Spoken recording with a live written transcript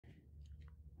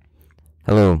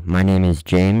Hello, my name is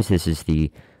James. This is the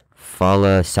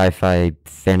FALA Sci-Fi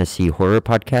Fantasy Horror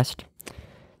Podcast.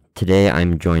 Today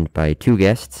I'm joined by two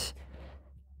guests.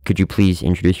 Could you please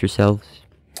introduce yourselves?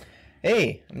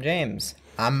 Hey, I'm James.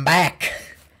 I'm back.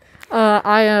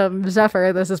 I am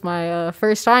Zephyr. This is my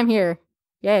first time here.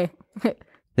 Yay.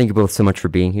 Thank you both so much for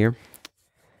being here.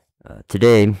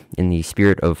 Today, in the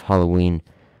spirit of Halloween,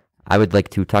 I would like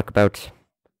to talk about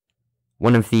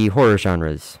one of the horror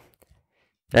genres.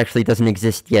 It actually doesn't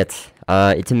exist yet.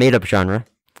 It's a made-up genre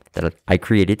that I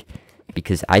created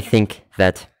because I think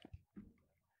that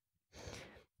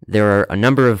there are a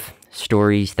number of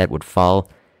stories that would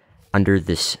fall under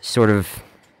this sort of...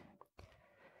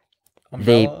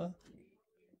 Umbrella?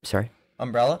 Sorry?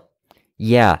 Umbrella?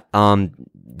 Yeah,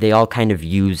 they all kind of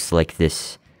use like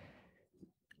this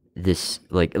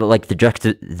like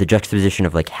the juxtaposition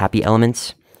of like happy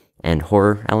elements and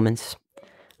horror elements.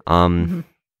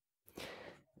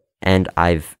 And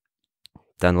I've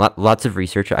done lots of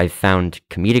research. I've found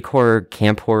comedic horror,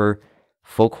 camp horror,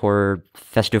 folk horror,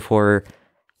 festive horror.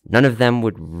 None of them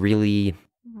would really...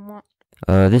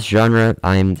 this genre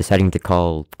I'm deciding to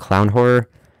call clown horror.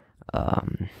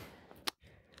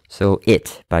 So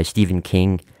It by Stephen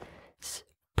King is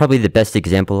probably the best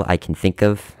example I can think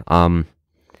of. I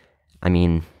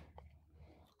mean,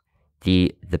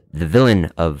 the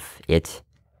villain of It,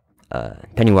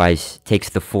 Pennywise, takes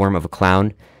the form of a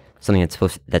clown, something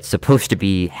that's supposed to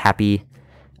be happy.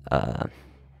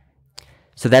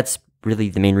 So that's really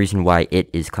the main reason why It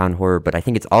is clown horror, but I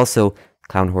think it's also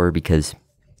clown horror because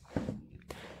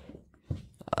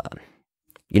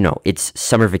it's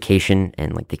summer vacation,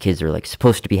 and like the kids are like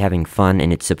supposed to be having fun,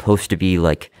 and it's supposed to be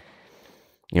like,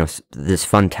 this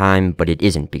fun time, but it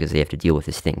isn't because they have to deal with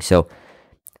this thing. So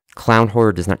clown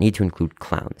horror does not need to include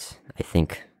clowns. I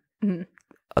think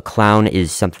a clown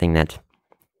is something that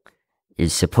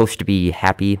is supposed to be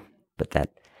happy, but that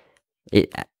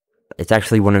it's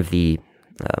actually one of the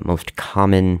most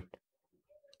common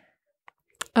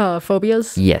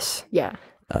phobias? Yes. Yeah.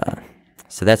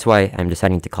 So that's why I'm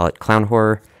deciding to call it clown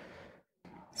horror.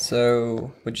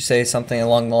 So, would you say something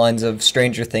along the lines of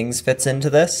Stranger Things fits into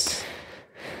this?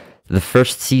 The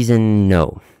first season,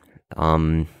 no.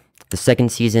 The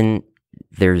second season,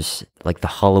 there's like the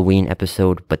Halloween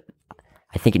episode, but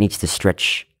I think it needs to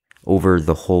stretch over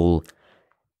the whole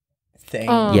thing.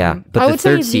 Yeah, but I the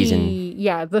third season...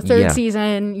 the third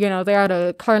season, they're at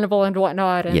a carnival and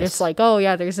whatnot, and it's like, oh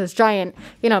yeah, there's this giant,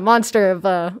 monster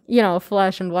of,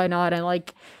 flesh and whatnot, and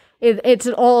like, it's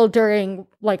all during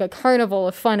like a carnival,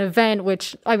 a fun event,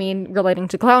 which, I mean, relating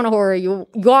to clown horror, you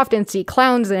often see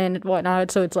clowns in and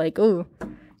whatnot, so it's like, ooh,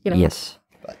 Yes.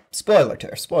 But spoiler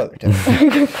tear.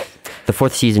 The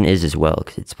fourth season is as well,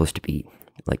 because it's supposed to be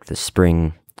like the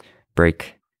spring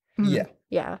break. Yeah.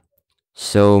 Yeah.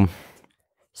 So,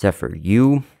 Zephyr,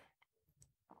 you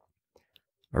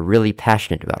are really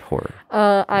passionate about horror.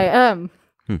 I am.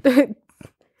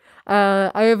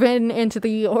 I have been into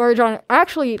the horror genre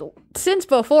actually since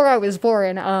before I was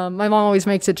born. My mom always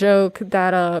makes a joke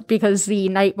that because the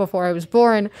night before I was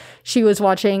born, she was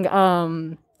watching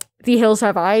The Hills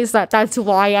Have Eyes. That's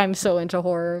why I'm so into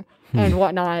horror and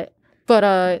whatnot.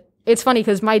 But it's funny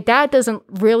because my dad doesn't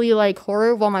really like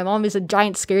horror, while my mom is a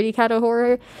giant scaredy cat of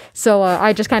horror. So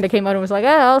I just kind of came out and was like,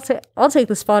 I'll take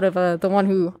the spot of the one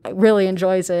who really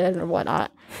enjoys it and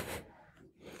whatnot.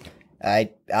 I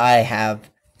have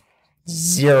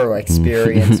zero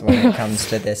experience when it comes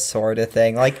to this sort of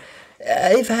thing. Like,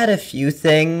 I've had a few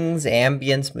things,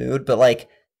 ambience, mood, but like,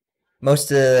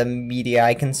 most of the media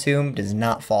I consume does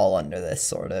not fall under this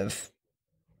sort of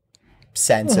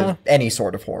sense of any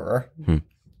sort of horror.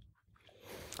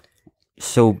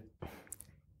 So,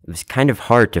 it was kind of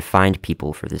hard to find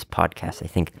people for this podcast. I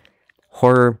think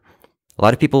horror, a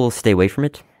lot of people will stay away from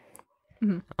it.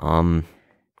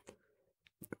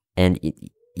 And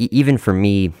even for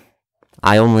me,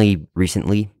 I only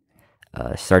recently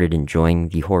started enjoying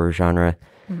the horror genre.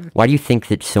 Why do you think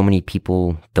that so many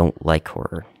people don't like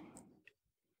horror?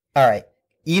 All right.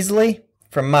 Easily,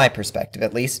 from my perspective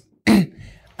at least,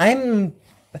 I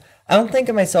don't think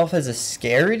of myself as a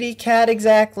scaredy cat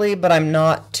exactly, but I'm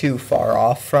not too far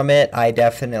off from it. I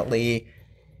definitely,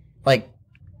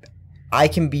 I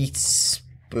can be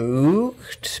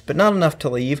spooked, but not enough to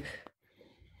leave.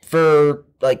 For,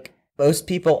 most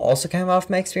people also kind of off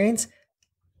my experience,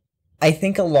 I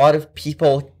think a lot of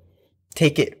people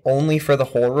take it only for the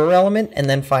horror element and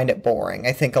then find it boring.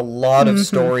 I think a lot of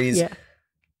stories,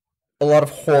 a lot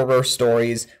of horror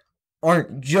stories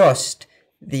aren't just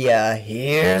the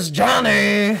here's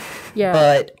Johnny,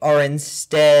 but are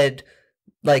instead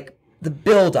like the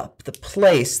build up, the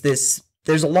place. There's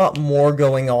a lot more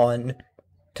going on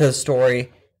to the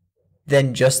story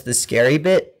than just the scary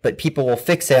bit, but people will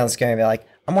fixate on scary and be like,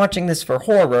 I'm watching this for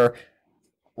horror.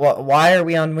 Why are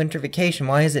we on winter vacation?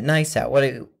 Why is it nice out?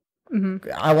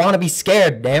 I want to be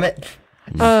scared, damn it.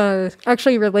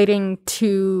 Actually relating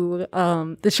to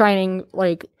The Shining,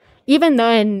 like even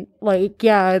then, like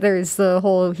yeah, there's the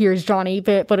whole here's Johnny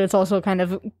bit, but it's also kind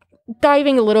of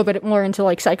diving a little bit more into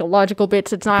like psychological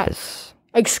bits. It's not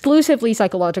exclusively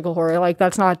psychological horror, like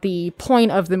that's not the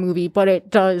point of the movie, but it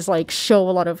does like show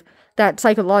a lot of that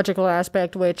psychological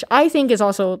aspect, which I think is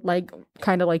also like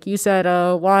kind of like you said,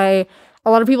 why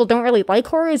a lot of people don't really like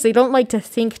horror is they don't like to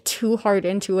think too hard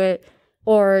into it.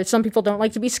 Or some people don't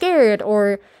like to be scared,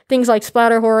 or things like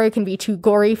splatter horror can be too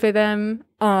gory for them,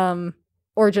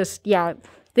 or just, yeah,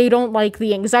 they don't like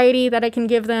the anxiety that it can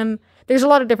give them. There's a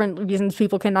lot of different reasons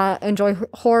people cannot enjoy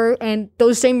horror, and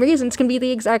those same reasons can be the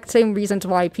exact same reasons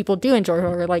why people do enjoy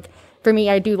horror. Like, for me,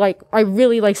 I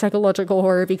really like psychological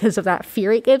horror because of that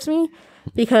fear it gives me,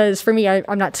 because for me,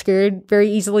 I'm not scared very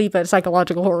easily, but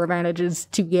psychological horror manages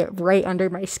to get right under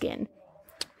my skin.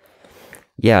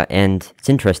 Yeah, and it's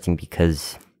interesting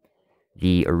because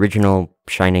the original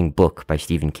Shining book by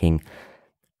Stephen King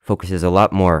focuses a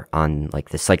lot more on like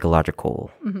the psychological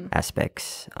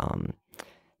aspects,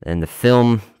 and the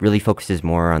film really focuses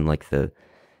more on like the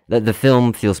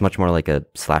film feels much more like a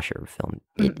slasher film.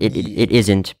 It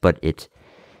isn't, but it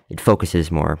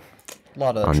focuses more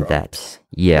on that.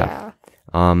 Yeah.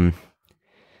 I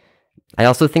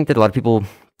also think that a lot of people,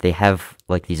 they have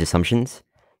like these assumptions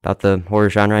about the horror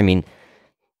genre. I mean,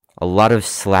 a lot of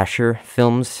slasher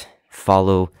films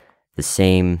follow the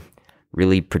same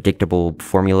really predictable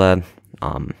formula.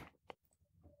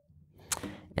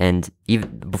 And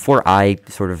even before I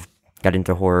sort of got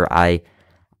into horror, I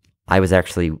was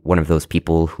actually one of those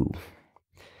people who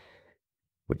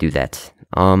would do that.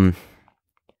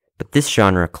 But this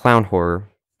genre, clown horror,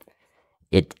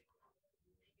 it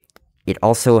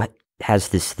also has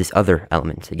this other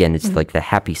element. Again, it's like the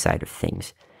happy side of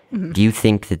things. Do you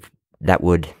think that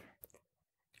would,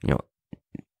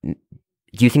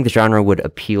 do you think the genre would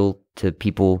appeal to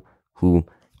people who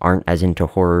aren't as into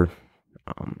horror?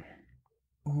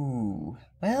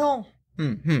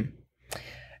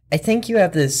 I think you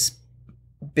have this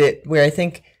bit where I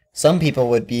think some people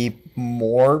would be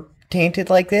more tainted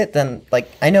like that than,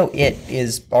 like, I know it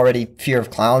is already fear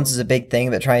of clowns is a big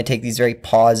thing, but trying to take these very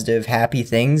positive, happy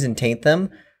things and taint them.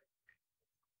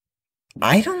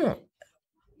 I don't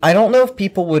know if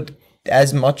people would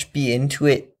as much be into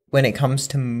it when it comes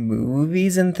to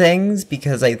movies and things,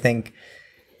 because I think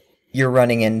you're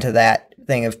running into that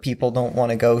thing of people don't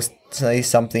want to go say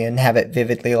something and have it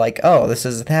vividly like, oh, this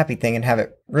is a happy thing, and have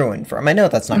it ruined for them. I know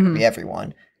that's not going to be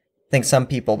everyone. I think some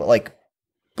people, but like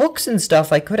books and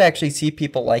stuff, I could actually see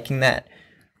people liking that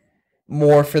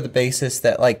more for the basis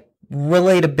that, like,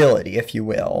 relatability, if you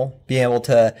will, being able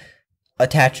to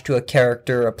attach to a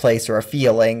character, a place, or a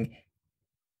feeling,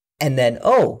 and then,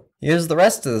 oh, here's the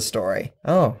rest of the story.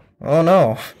 Oh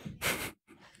no.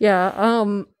 Yeah,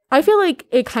 I feel like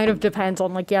it kind of depends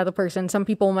on, like, the person. Some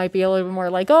people might be a little bit more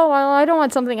like, oh, well, I don't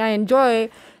want something I enjoy,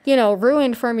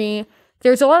 ruined for me.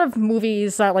 There's a lot of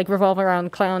movies that, like, revolve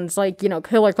around clowns, like,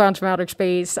 Killer Clowns from Outer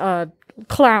Space.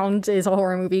 Clowns is a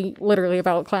horror movie literally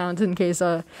about clowns, in case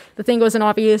the thing wasn't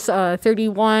obvious.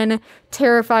 31,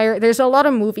 Terrifier. There's a lot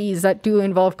of movies that do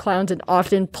involve clowns and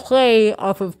often play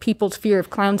off of people's fear of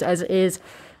clowns as is.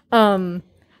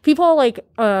 People like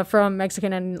from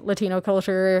Mexican and Latino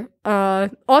culture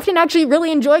often actually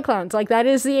really enjoy clowns. Like, that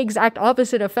is the exact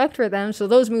opposite effect for them. So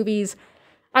those movies,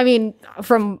 I mean,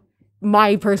 from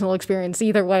my personal experience,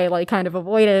 either way, like, kind of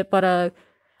avoid it. But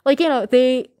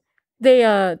they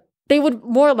would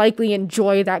more likely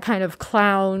enjoy that kind of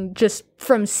clown just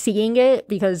from seeing it,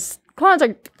 because clowns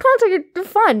are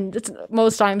fun. It's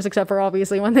most times, except for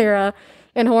obviously when they're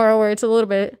in horror, where it's a little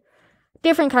bit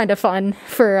different kind of fun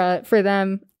for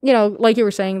them. Like you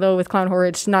were saying, though, with clown horror,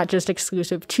 it's not just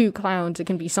exclusive to clowns. It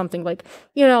can be something like,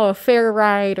 a fair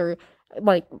ride, or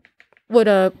like, would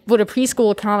a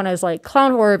preschool count as like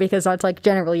clown horror, because that's like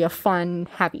generally a fun,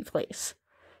 happy place.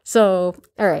 So,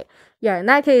 all right. Yeah, in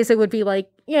that case, it would be like,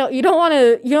 you don't want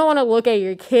to look at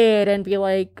your kid and be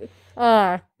like,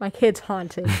 my kid's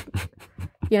haunted.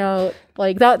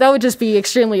 Like, that would just be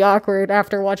extremely awkward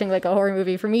after watching like a horror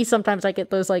movie. For me, sometimes I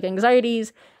get those like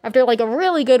anxieties after like a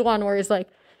really good one where it's like,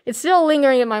 it's still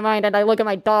lingering in my mind, and I look at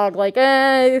my dog like,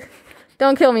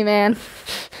 don't kill me, man.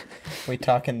 We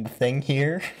talking the Thing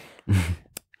here?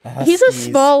 He's a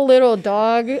small little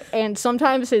dog, and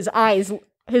sometimes his eyes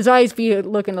be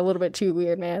looking a little bit too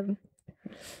weird, man.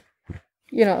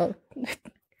 Yeah,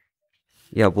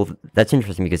 well, that's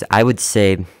interesting, because I would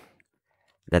say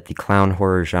that the clown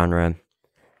horror genre,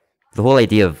 the whole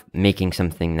idea of making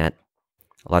something that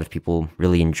a lot of people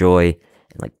really enjoy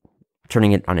and like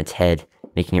turning it on its head,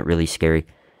 making it really scary.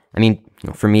 I mean,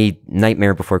 for me,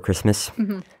 Nightmare Before Christmas,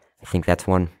 I think that's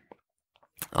one.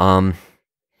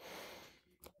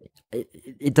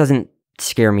 It doesn't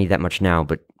scare me that much now,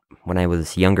 but when I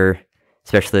was younger,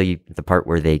 especially the part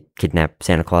where they kidnap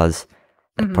Santa Claus,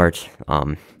 that part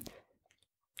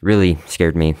really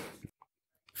scared me.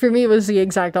 For me, it was the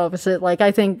exact opposite. Like,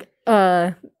 I think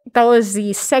that was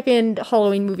the second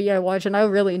Halloween movie I watched, and I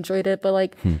really enjoyed it. But,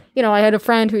 like, you know, I had a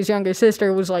friend whose younger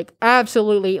sister was, like,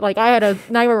 absolutely... Like, I had a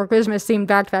Nightmare Before Christmas themed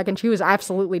backpack, and she was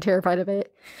absolutely terrified of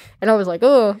it. And I was like,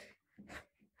 oh,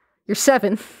 you're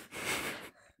 7.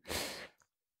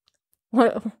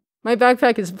 What? My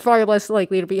backpack is far less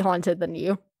likely to be haunted than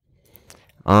you.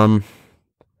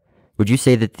 Would you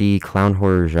say that the clown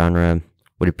horror genre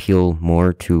would appeal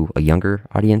more to a younger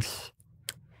audience?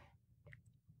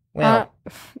 Well,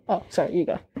 oh, sorry, you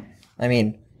go. I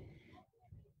mean,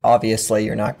 obviously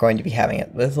you're not going to be having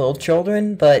it with little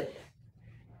children, but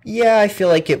yeah, I feel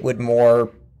like it would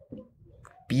more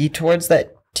be towards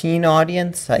that teen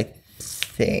audience, I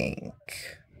think.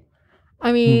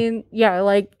 I mean, yeah,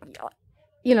 like,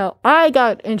 you know, I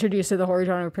got introduced to the horror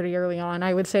genre pretty early on.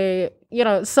 I would say, you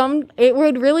know, it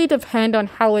would really depend on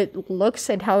how it looks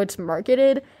and how it's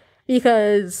marketed,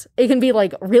 because it can be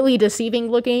like really deceiving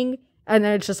looking, and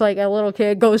then it's just like a little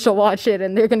kid goes to watch it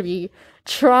and they're going to be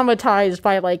traumatized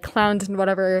by like clowns and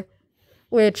whatever,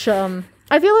 which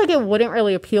I feel like it wouldn't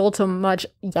really appeal to much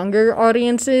younger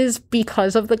audiences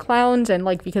because of the clowns and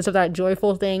like because of that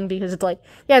joyful thing, because it's like,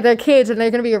 yeah, they're kids and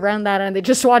they're going to be around that and they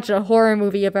just watch a horror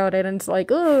movie about it and it's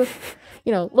like, oh,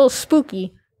 you know, a little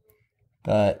spooky.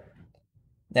 But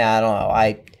yeah, I don't know.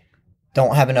 I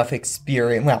don't have enough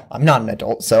experience. Well, I'm not an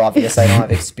adult, so obviously I don't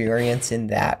have experience in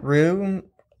that realm.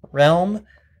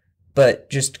 But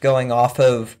just going off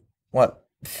of what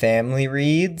family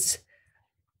reads,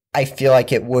 I feel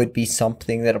like it would be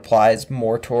something that applies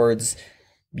more towards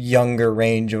younger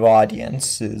range of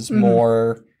audiences,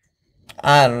 more,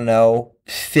 I don't know,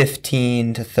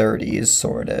 15 to 30s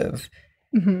sort of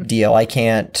deal. I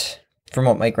can't, from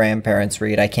what my grandparents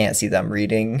read, I can't see them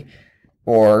reading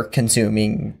or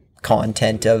consuming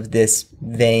content of this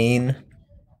vein.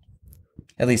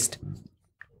 At least,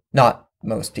 not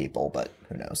most people, but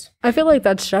who knows. I feel like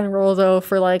that's general, though,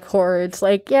 for, like, horror. It's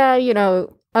like, yeah, you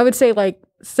know, I would say, like,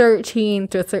 13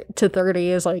 to 30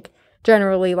 is, like,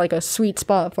 generally, like, a sweet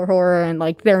spot for horror and,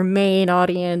 like, their main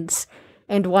audience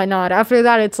and whatnot. After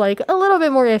that, it's, like, a little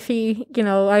bit more iffy. You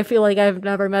know, I feel like I've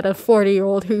never met a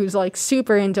 40-year-old who's, like,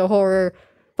 super into horror,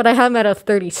 but I have met a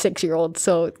 36-year-old,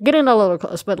 so getting a little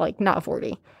close, but, like, not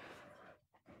 40.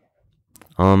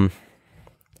 I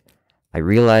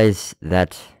realize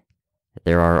that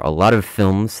there are a lot of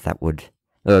films that would,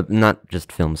 not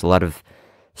just films, a lot of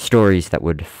stories that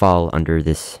would fall under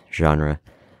this genre.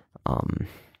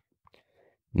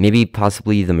 Maybe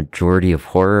possibly the majority of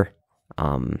horror.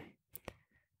 Do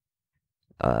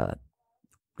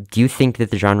you think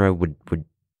that the genre would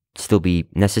still be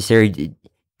necessary? Do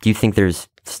you think there's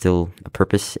still a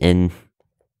purpose in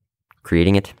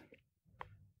creating it?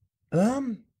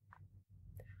 I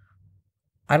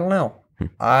don't know.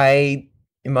 I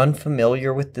am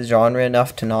unfamiliar with the genre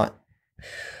enough to not...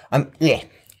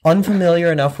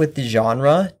 unfamiliar enough with the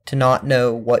genre to not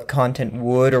know what content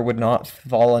would or would not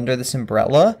fall under this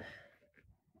umbrella.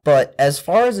 But as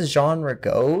far as the genre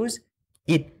goes,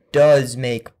 it does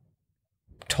make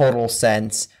total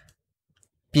sense.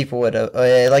 People would,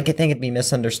 I think it'd be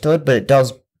misunderstood, but it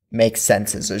does make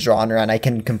sense as a genre, and I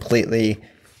can completely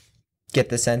get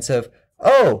the sense of,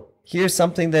 oh, here's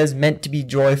something that is meant to be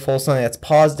joyful, something that's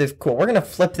positive, cool. We're going to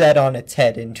flip that on its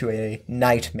head into a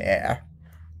nightmare.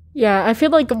 Yeah, I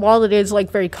feel like while it is,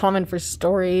 like, very common for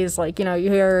stories, like, you know,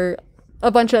 you hear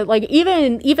a bunch of, like,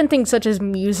 even things such as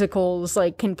musicals,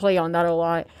 like, can play on that a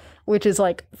lot, which is,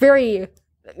 like, very,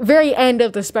 very end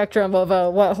of the spectrum of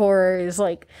what horror is,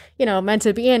 like, you know, meant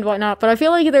to be and whatnot. But I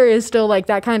feel like there is still, like,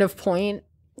 that kind of point,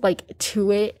 like,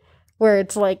 to it, where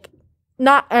it's, like,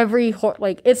 not every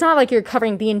like, it's not like you're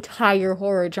covering the entire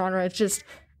horror genre. It's just,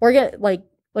 we're getting, like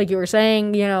you were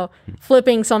saying, you know,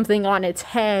 flipping something on its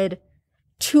head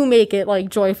to make it, like,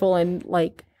 joyful and,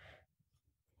 like,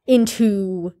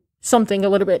 into something a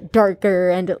little bit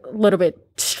darker and a little bit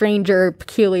stranger,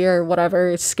 peculiar,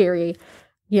 whatever, scary,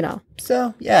 you know.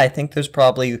 So, yeah, I think there's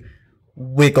probably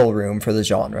wiggle room for the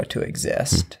genre to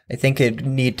exist. I think it'd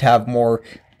need to have more,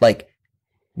 like,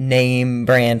 name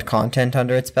brand content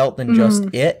under its belt than just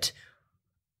it.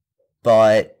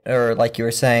 But, or like you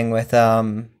were saying with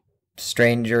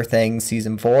Stranger Things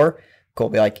Season 4, cool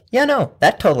to be like, yeah, no,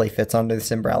 that totally fits under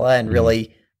this umbrella and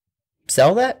really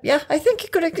sell that. Yeah, I think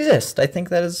it could exist. I think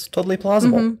that is totally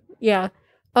plausible. Yeah.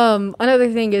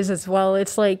 Another thing is as well,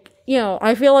 it's like, you know,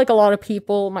 I feel like a lot of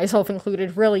people, myself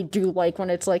included, really do like when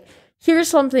it's like, here's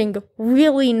something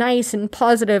really nice and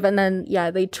positive, and then, yeah,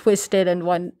 they twist it and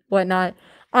whatnot.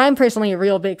 I'm personally a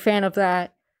real big fan of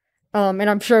that. And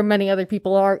I'm sure many other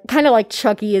people are. Kind of like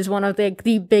Chucky is one of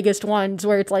the biggest ones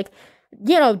where it's like,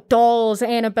 you know, dolls,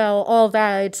 Annabelle, all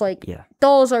that. It's like,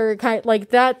 dolls are kind of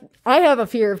like that. I have a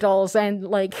fear of dolls, and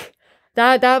like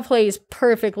that plays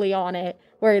perfectly on it,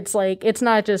 where it's like, it's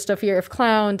not just a fear of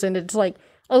clowns, and it's like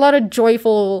a lot of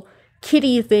joyful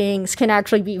kitty things can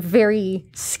actually be very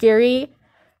scary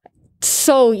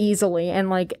so easily. And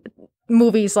like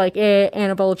movies like It,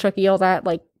 Annabelle, Chucky, all that,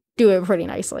 like do it pretty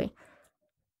nicely.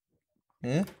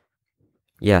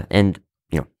 Yeah, and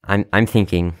you know, I'm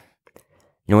thinking,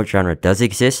 you know what genre does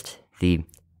exist? The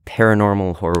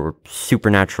paranormal horror,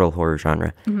 supernatural horror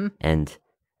genre, and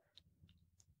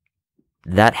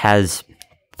that has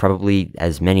probably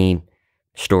as many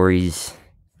stories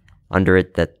under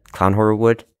it that clown horror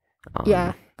would.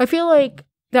 Yeah, I feel like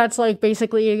that's like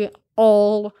basically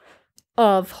all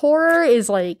of horror is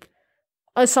like,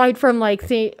 aside from like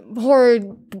the horror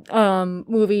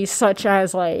movies such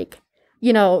as like,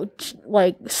 you know,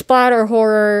 like splatter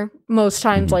horror, most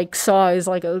times like Saw is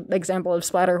like an example of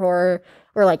splatter horror,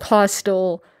 or like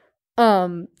Hostel.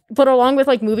 But along with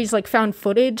like movies like found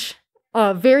footage,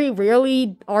 very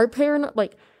rarely are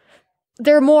like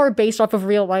they're more based off of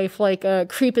real life. Like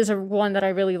Creep is one that I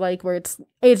really like, where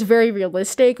it's very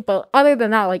realistic. But other than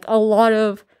that, like a lot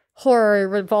of horror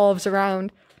revolves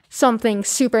around something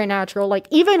supernatural. Like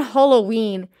even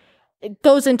Halloween, it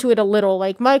goes into it a little.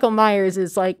 Like Michael Myers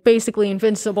is like basically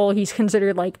invincible. He's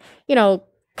considered like, you know,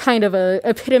 kind of a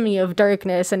epitome of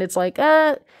darkness, and it's like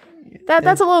that's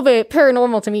a little bit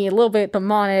paranormal to me, a little bit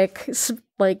demonic,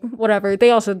 like whatever. They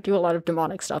also do a lot of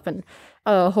demonic stuff in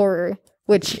horror,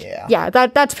 which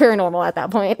that's paranormal at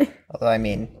that point. Although I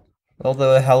mean, will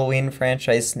the Halloween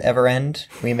franchise ever end?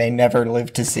 We may never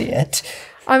live to see it.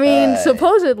 I mean,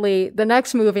 supposedly, the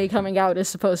next movie coming out is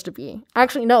supposed to be...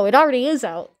 Actually, no, it already is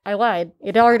out. I lied.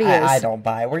 It already is. I don't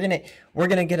buy. We're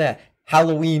gonna get a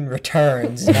Halloween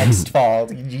Returns next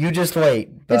fall. You just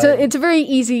wait. But... It's a very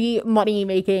easy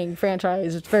money-making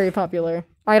franchise. It's very popular.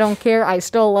 I don't care. I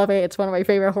still love it. It's one of my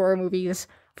favorite horror movies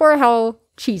for how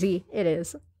cheesy it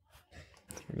is.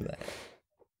 True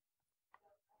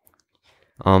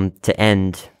that. To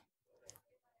end,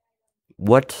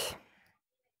 what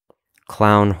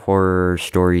clown horror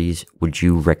stories would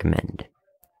you recommend?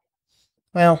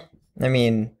 Well, I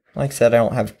mean, like I said, I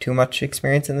don't have too much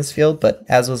experience in this field, but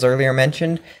as was earlier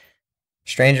mentioned,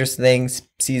 Stranger Things,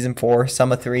 Season 4,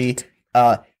 Summer 3,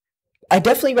 I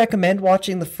definitely recommend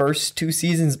watching the first 2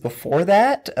 seasons before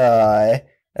that.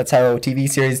 That's how TV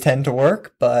series tend to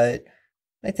work, but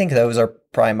I think those are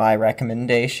probably my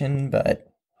recommendation, but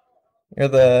you're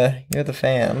the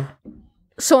fan.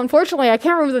 So unfortunately, I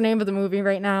can't remember the name of the movie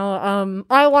right now.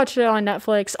 I watched it on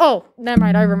Netflix. Oh, never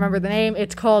mind, I remember the name.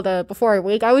 It's called Before I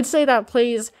Wake. I would say that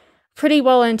plays pretty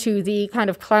well into the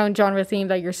kind of clown genre theme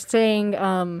that you're saying,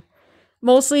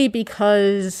 mostly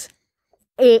because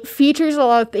it features a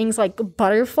lot of things like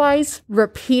butterflies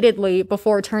repeatedly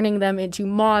before turning them into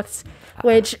moths,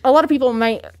 which a lot of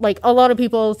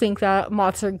people think that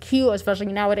moths are cute, especially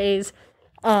nowadays.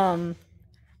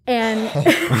 And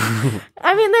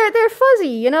I mean, they're fuzzy,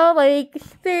 you know, like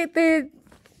they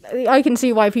I can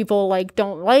see why people like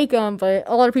don't like them, but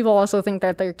a lot of people also think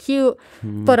that they're cute.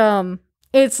 But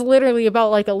it's literally about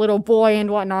like a little boy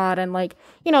and whatnot, and like,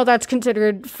 you know, that's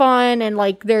considered fun, and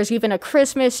like there's even a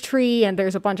Christmas tree and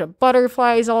there's a bunch of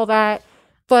butterflies, all that.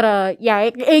 But yeah,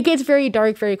 it gets very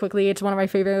dark very quickly. It's one of my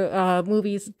favorite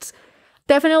movies. It's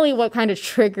definitely what kind of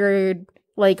triggered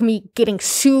like me getting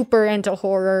super into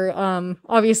horror.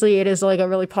 Obviously it is like a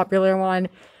really popular one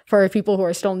for people who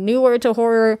are still newer to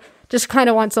horror, just kind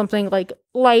of want something like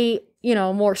light, you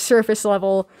know, more surface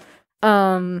level.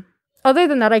 Other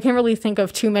than that, I can't really think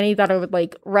of too many that I would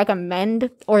like recommend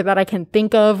or that I can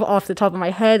think of off the top of my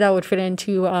head that would fit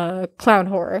into clown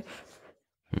horror.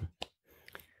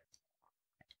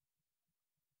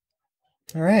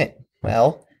 All right.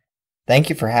 Well, thank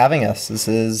you for having us. This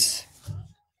is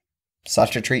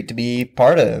such a treat to be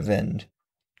part of, and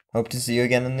hope to see you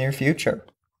again in the near future.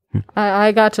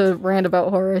 I got to rant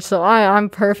about horror, so I'm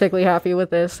perfectly happy with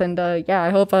this, and yeah, I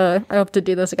hope to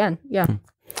do this again. Yeah.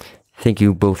 Thank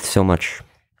you both so much.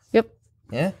 Yep.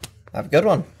 Yeah. Have a good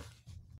one.